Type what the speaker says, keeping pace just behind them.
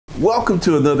Welcome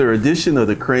to another edition of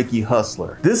the Cranky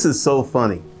Hustler. This is so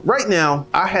funny. Right now,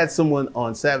 I had someone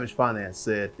on Savage Finance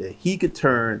said that he could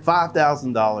turn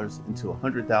 $5,000 into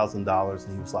 $100,000,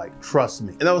 and he was like, trust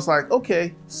me. And I was like,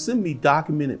 okay, send me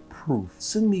documented proof,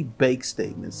 send me bank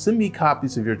statements, send me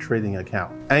copies of your trading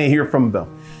account. I ain't hear from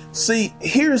them. See,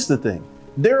 here's the thing.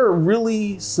 There are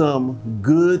really some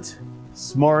good,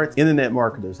 smart internet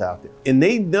marketers out there, and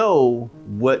they know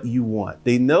what you want.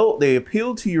 They know, they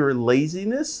appeal to your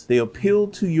laziness, they appeal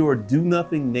to your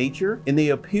do-nothing nature, and they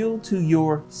appeal to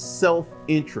your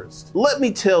self-interest. Let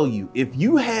me tell you, if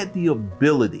you had the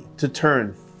ability to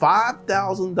turn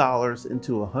 $5,000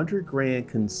 into 100 grand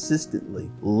consistently,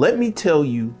 let me tell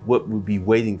you what would be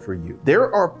waiting for you.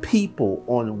 There are people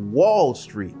on Wall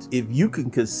Street, if you can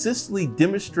consistently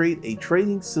demonstrate a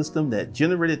trading system that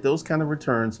generated those kind of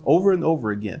returns over and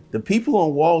over again, the people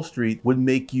on Wall Street would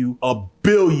make you a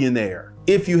billionaire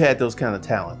if you had those kind of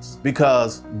talents,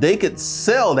 because they could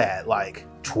sell that like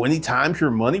 20 times your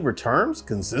money returns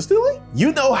consistently.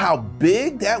 You know how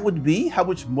big that would be, how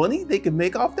much money they could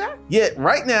make off that? Yet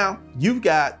right now, you've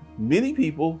got many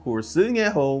people who are sitting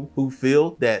at home who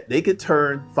feel that they could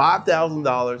turn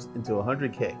 $5,000 into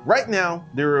 100K. Right now,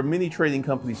 there are many trading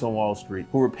companies on Wall Street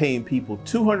who are paying people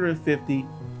 $250,000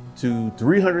 to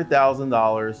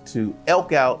 $300,000 to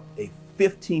elk out a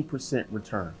 15%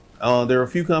 return. There are a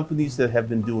few companies that have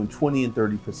been doing 20 and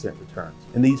 30% returns.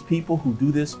 And these people who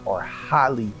do this are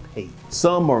highly paid.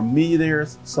 Some are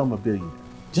millionaires, some are billionaires.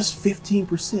 Just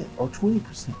 15% or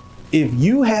 20%. If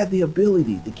you had the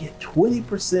ability to get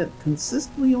 20%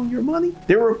 consistently on your money,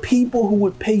 there are people who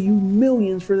would pay you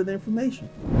millions for that information.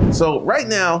 So right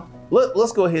now,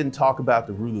 let's go ahead and talk about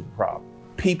the root of the problem.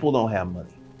 People don't have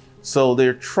money. So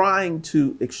they're trying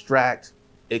to extract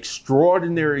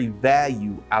extraordinary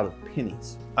value out of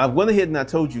pennies. I went ahead and I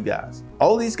told you guys,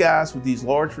 all these guys with these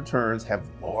large returns have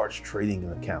large trading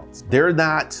accounts. They're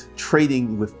not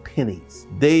trading with pennies.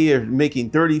 They are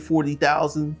making $30,000,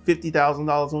 $40,000,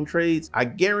 $50,000 on trades. I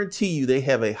guarantee you they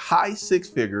have a high six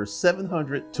figure,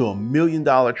 $700,000 to $1 million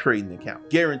trading account.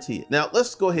 Guarantee it. Now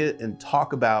let's go ahead and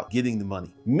talk about getting the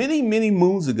money. Many, many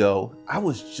moons ago, I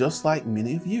was just like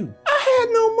many of you. I had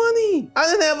no money. I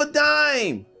didn't have a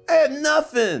dime. I had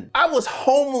nothing. I was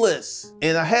homeless.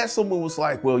 And I had someone who was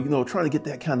like, well, you know, trying to get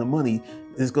that kind of money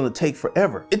is gonna take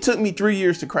forever. It took me 3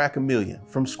 years to crack $1 million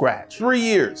from scratch. 3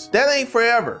 years. That ain't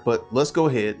forever. But let's go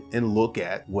ahead and look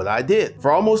at what I did.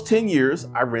 For almost 10 years,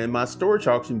 I ran my storage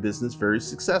auction business very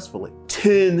successfully.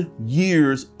 10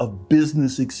 years of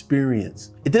business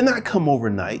experience. It did not come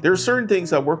overnight. There are certain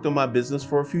things I worked on my business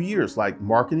for a few years, like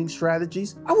marketing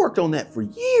strategies. I worked on that for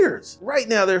years. Right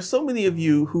now, there's so many of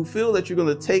you who feel that you're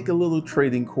gonna take a little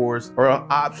trading course or an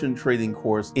option trading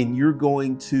course and you're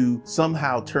going to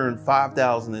somehow turn $5,000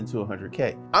 into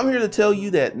 100K. I'm here to tell you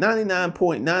that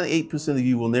 99.98% of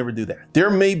you will never do that.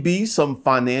 There may be some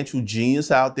financial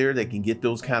genius out there that can get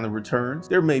those kind of returns.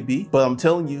 There may be, but I'm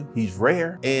telling you, he's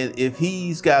rare. And if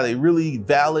he's got a really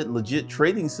valid, legit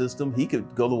trading system, he could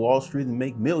go to Wall Street and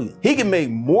make millions. He can make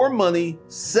more money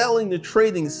selling the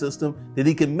trading system than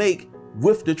he can make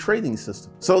with the trading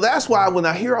system. So that's why when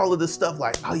I hear all of this stuff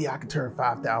like, oh yeah, I can turn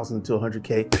 5,000 into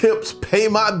 100K, pips pay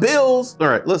my bills. All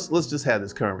right, let's just have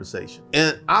this conversation.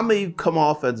 And I may come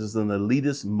off as an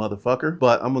elitist motherfucker,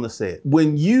 but I'm gonna say it.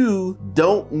 When you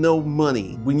don't know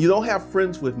money, when you don't have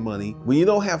friends with money, when you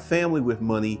don't have family with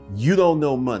money, you don't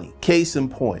know money. Case in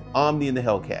point, Omni and the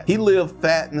Hellcat. He lived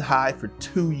fat and high for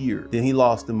 2 years. Then he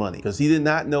lost the money because he did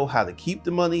not know how to keep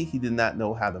the money. He did not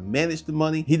know how to manage the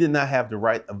money. He did not have the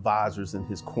right advisors in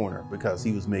his corner because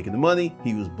he was making the money,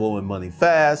 he was blowing money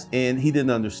fast, and he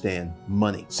didn't understand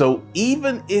money. So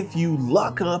even if you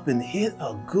luck up and hit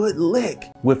a good lick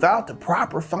without the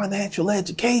proper financial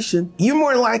education, you're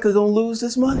more than likely gonna lose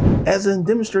this money, as in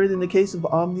demonstrated in the case of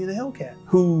Omni and the Hellcat,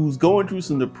 who's going through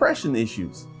some depression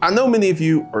issues. I know many of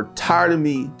you are tired of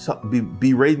me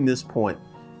berating this point.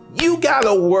 You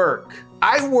gotta work.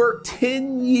 I worked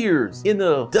 10 years in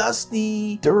a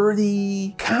dusty,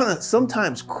 dirty, kind of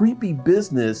sometimes creepy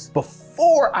business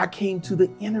before I came to the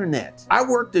internet. I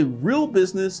worked a real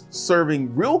business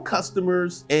serving real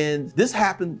customers, and this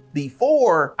happened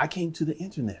before I came to the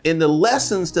internet. And the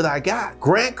lessons that I got,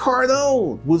 Grant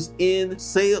Cardone was in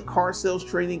car sales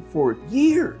training for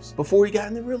years before he got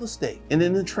into real estate and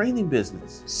in the training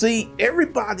business. See,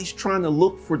 everybody's trying to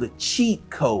look for the cheat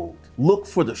code. Look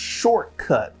for the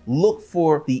shortcut, look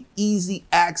for the easy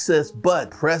access button.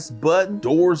 Press button,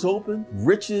 doors open,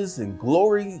 riches and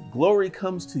glory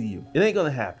comes to you. It ain't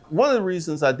gonna happen. One of the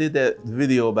reasons I did that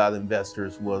video about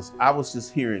investors was I was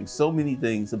just hearing so many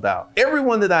things about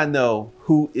everyone that I know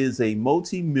who is a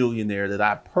multi-millionaire that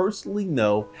I personally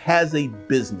know has a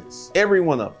business. Every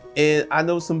one of them. And I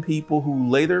know some people who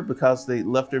later, because they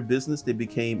left their business, they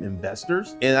became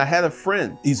investors. And I had a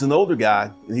friend, he's an older guy,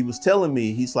 and he was telling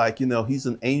me, he's like, you know, he's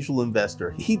an angel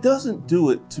investor. He doesn't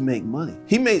do it to make money.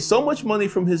 He made so much money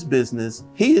from his business,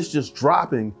 he is just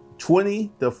dropping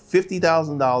 $20,000 to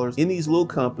 $50,000 in these little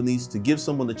companies to give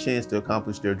someone a chance to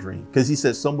accomplish their dream. Because he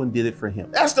says someone did it for him.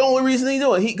 That's the only reason he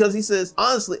do it. Because he says,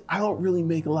 honestly, I don't really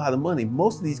make a lot of money.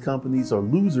 Most of these companies are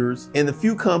losers, and the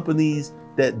few companies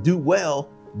that do well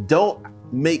don't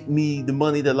make me the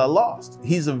money that I lost.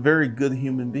 He's a very good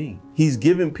human being. He's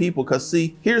giving people, because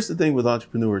see, here's the thing with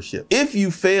entrepreneurship. If you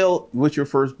fail with your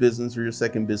first business or your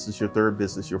second business, your third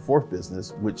business, your fourth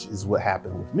business, which is what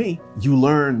happened with me, you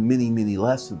learn many, many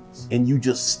lessons and you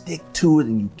just stick to it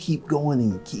and you keep going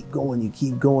and you keep going, you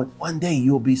keep going. One day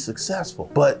you'll be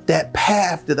successful. But that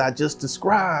path that I just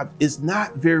described is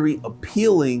not very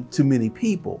appealing to many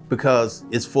people because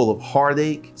it's full of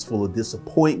heartache, it's full of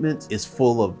disappointment, it's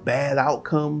full of bad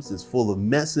outcomes, it's full of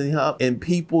messing up, and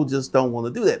people just don't want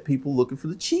to do that. People looking for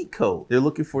the cheat code. They're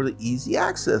looking for the easy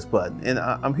access button. And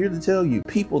I'm here to tell you,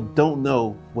 people don't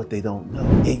know what they don't know.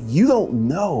 And you don't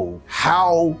know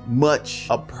how much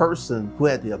a person who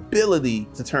had the ability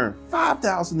to turn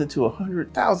 $5,000 into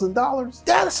 $100,000,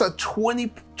 that's a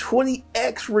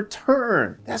 20x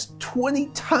return. That's 20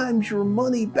 times your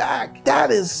money back.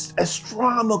 That is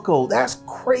astronomical. That's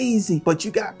crazy. But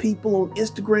you got people on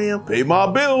Instagram, pay my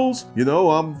bills. You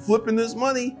know, I'm flipping this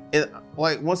money. And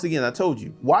like, once again, I told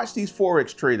you, watch these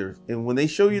Forex traders. And when they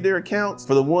show you their accounts,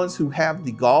 for the ones who have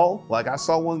the gall, like I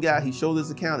saw one guy, he showed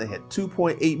his account, it had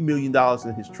 $2.8 million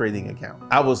in his trading account.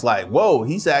 I was like, whoa,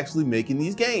 he's actually making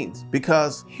these gains.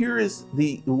 Because here is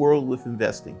the world with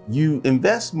investing. You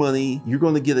invest money, you're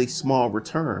going to get a small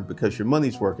return because your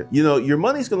money's working. You know, your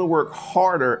money's going to work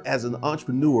harder as an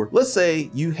entrepreneur. Let's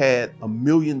say you had $1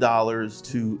 million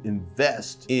to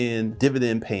invest in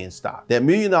dividend paying stock. That $1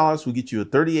 million will get you a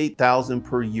 $38,000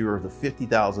 per year of the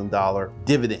 $50,000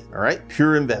 dividend, all right?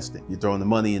 Pure investing. You're throwing the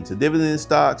money into dividend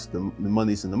stocks, the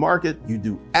money's in the market, you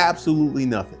do absolutely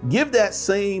nothing. Give that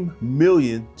same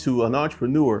million to an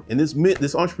entrepreneur, and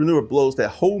this entrepreneur blows that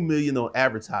whole million on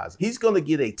advertising. He's gonna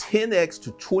get a 10x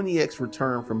to 20x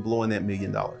return from blowing that $1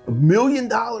 million. $1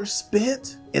 million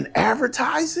spent in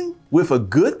advertising with a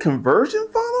good conversion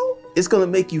funnel? It's gonna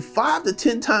make you 5 to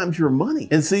 10 times your money.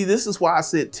 And see, this is why I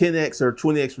said 10x or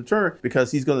 20x return,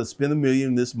 because he's gonna spend $1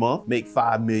 million this month, make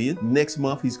 $5 million. Next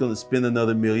month, he's gonna spend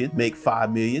another $1 million, make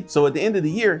 $5 million. So at the end of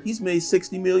the year, he's made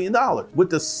 $60 million with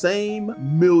the same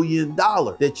 $1 million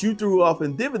that you threw off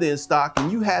in dividend stock, and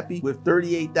you happy with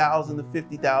 $38,000 to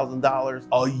 $50,000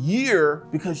 a year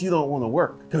because you don't wanna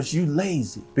work, because you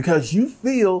lazy, because you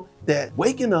feel that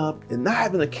waking up and not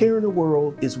having a care in the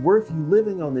world is worth you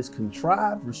living on this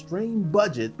contrived, restrained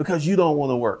budget because you don't want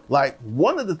to work. Like,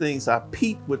 one of the things I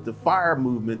peeped with the fire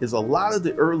movement is a lot of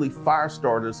the early fire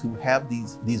starters who have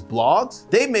these blogs,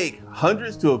 they make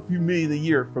hundreds to a few million a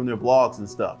year from their blogs and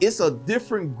stuff. It's a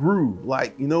different groove.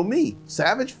 Like, you know me,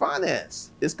 Savage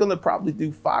Finance, it's gonna probably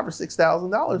do $5,000 or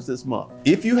 $6,000 this month.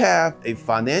 If you have a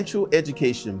financial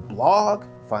education blog,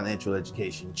 financial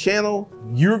education channel,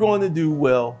 you're going to do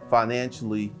well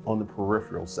financially on the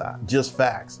peripheral side. Just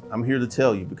facts. I'm here to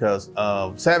tell you because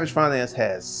Savage Finance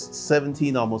has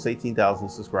 17, almost 18,000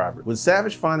 subscribers. When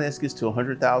Savage Finance gets to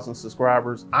 100,000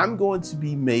 subscribers, I'm going to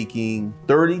be making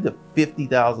 $30,000 to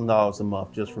 $50,000 a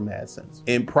month just from AdSense,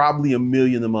 and probably $1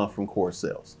 million a month from core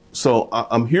sales. So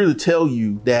I'm here to tell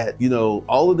you that, you know,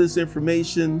 all of this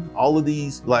information, all of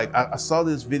these, like I saw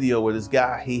this video where this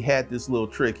guy, he had this little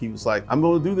trick. He was like, I'm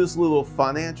going to do this little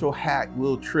financial hack,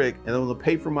 little trick, and I'm going to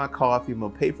pay for my coffee. I'm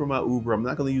going to pay for my Uber. I'm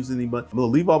not going to use any money. I'm going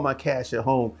to leave all my cash at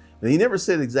home. And he never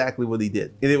said exactly what he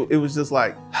did. And it was just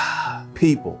like,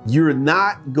 people, you're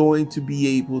not going to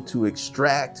be able to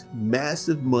extract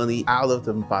massive money out of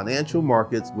the financial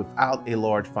markets without a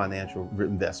large financial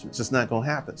investment. It's just not going to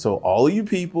happen. So all of you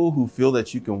people who feel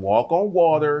that you can walk on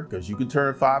water because you can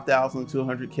turn 5,000 to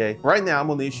 100K, right now I'm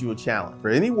going to issue a challenge. For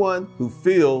anyone who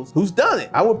feels, who's done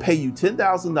it, I will pay you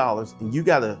 $10,000 and you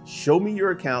got to show me your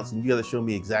accounts and you got to show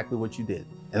me exactly what you did.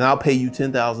 And I'll pay you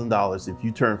 $10,000 if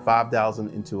you turn 5,000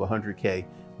 into 100K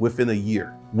within a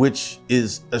year, which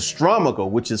is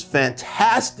astronomical, which is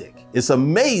fantastic. It's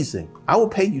amazing. I will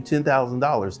pay you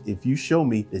 $10,000 if you show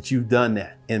me that you've done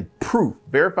that and proof,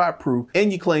 verified proof,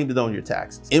 and you claimed it on your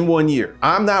taxes in 1 year.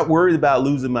 I'm not worried about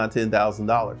losing my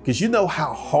 $10,000 because you know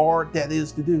how hard that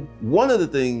is to do. One of the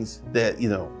things that,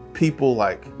 people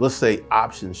like, let's say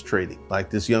options trading, like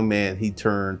this young man, he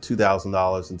turned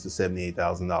 $2,000 into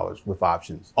 $78,000 with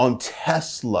options on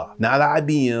Tesla, not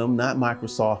IBM, not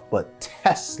Microsoft, but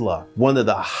Tesla, one of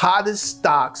the hottest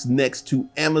stocks next to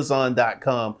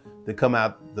Amazon.com that come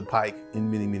out the pike in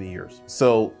many, many years.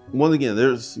 So once again,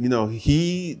 there's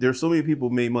so many people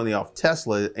who made money off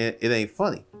Tesla, and it ain't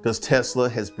funny because Tesla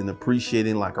has been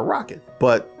appreciating like a rocket,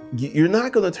 but you're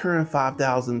not going to turn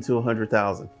 5,000 to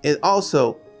 100,000. And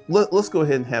also, let's go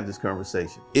ahead and have this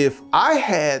conversation. If I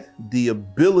had the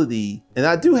ability, and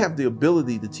I do have the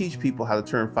ability to teach people how to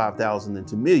turn 5,000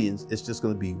 into millions, it's just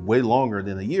going to be way longer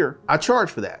than a year. I charge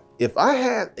for that. If I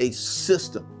had a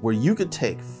system where you could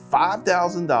take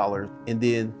 $5,000 and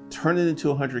then turn it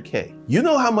into 100K, you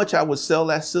know how much I would sell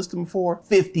that system for?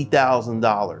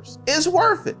 $50,000. It's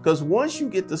worth it because once you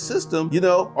get the system,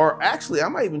 or actually I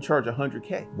might even charge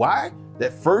 100K. Why?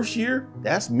 That first year,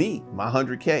 that's me, my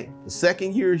 100K. The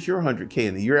second year is your 100K,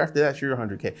 and the year after that's your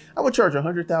 100K. I would charge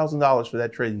 $100,000 for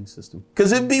that trading system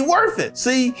because it'd be worth it.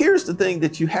 See, here's the thing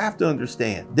that you have to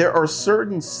understand. There are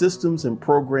certain systems and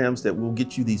programs that will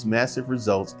get you these massive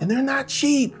results, and they're not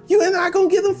cheap. You're not gonna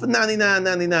get them for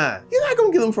 $99.99. You're not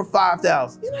gonna get them for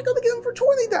 $5,000. You're not gonna get them for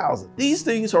 $20,000. These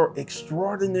things are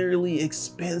extraordinarily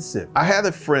expensive. I had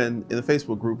a friend in the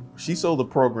Facebook group, she sold a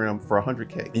program for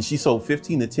 100K, and she sold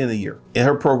 15 to 10 a year. And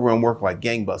her program worked like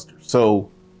gangbusters. So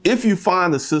if you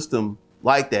find a system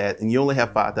like that and you only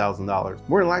have $5,000,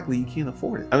 more than likely you can't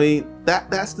afford it. I mean,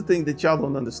 that's the thing that y'all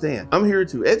don't understand. I'm here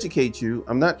to educate you.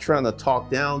 I'm not trying to talk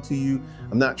down to you.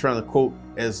 I'm not trying to quote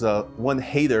as one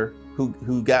hater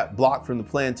who got blocked from the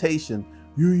plantation.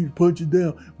 You need to punch it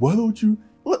down. Why don't you?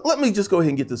 Let me just go ahead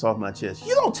and get this off my chest.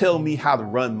 You don't tell me how to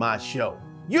run my show.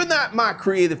 You're not my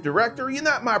creative director. You're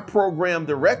not my program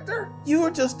director. You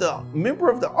are just a member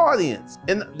of the audience.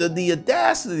 And the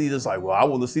audacity is like, well, I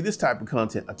want to see this type of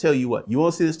content. I tell you what, you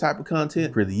want to see this type of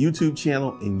content? Create a YouTube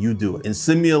channel and you do it. And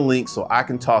send me a link so I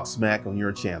can talk smack on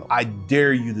your channel. I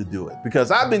dare you to do it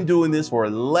because I've been doing this for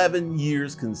 11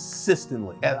 years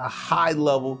consistently at a high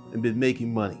level and been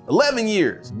making money. 11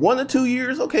 years. 1 or 2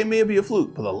 years, okay, maybe a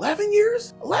fluke. But 11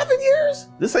 years? 11 years?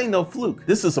 This ain't no fluke.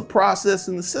 This is a process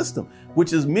in the system,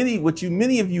 which is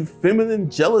many of you feminine,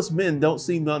 jealous men don't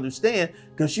seem to understand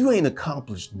because you ain't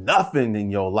accomplished nothing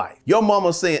in your life. Your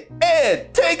mama saying,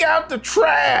 Ed, take out the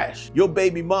trash. Your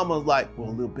baby mama's like, well,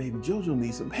 little baby Jojo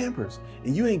needs some Pampers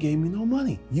and you ain't gave me no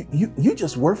money. You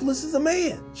just worthless as a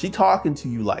man. She talking to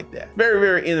you like that. Very,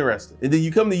 very interesting. And then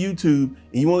you come to YouTube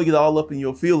and you want to get all up in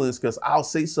your feelings because I'll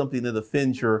say something that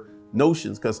offends your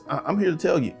notions, because I'm here to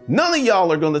tell you, none of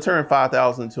y'all are going to turn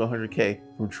 5,000 to 100K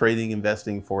from trading,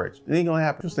 investing, Forex. It ain't gonna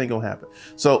happen. Just ain't gonna happen.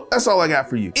 So that's all I got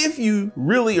for you. If you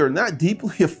really are not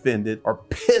deeply offended or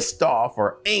pissed off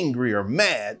or angry or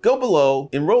mad, go below,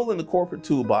 enroll in the corporate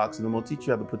toolbox, and I'm gonna teach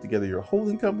you how to put together your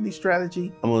holding company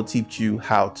strategy. I'm gonna teach you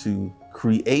how to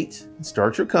create and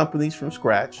start your companies from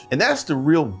scratch. And that's the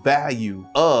real value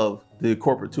of the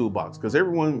corporate toolbox, because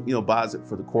everyone, buys it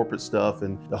for the corporate stuff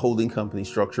and the holding company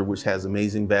structure, which has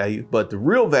amazing value. But the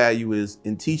real value is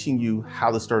in teaching you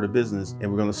how to start a business. And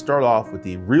we're going to start off with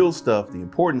the real stuff, the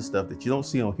important stuff that you don't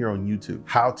see on here on YouTube,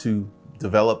 how to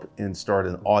develop and start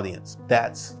an audience.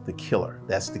 That's the killer.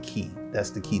 That's the key.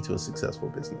 That's the key to a successful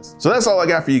business. So that's all I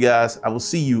got for you guys. I will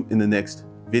see you in the next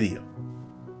video.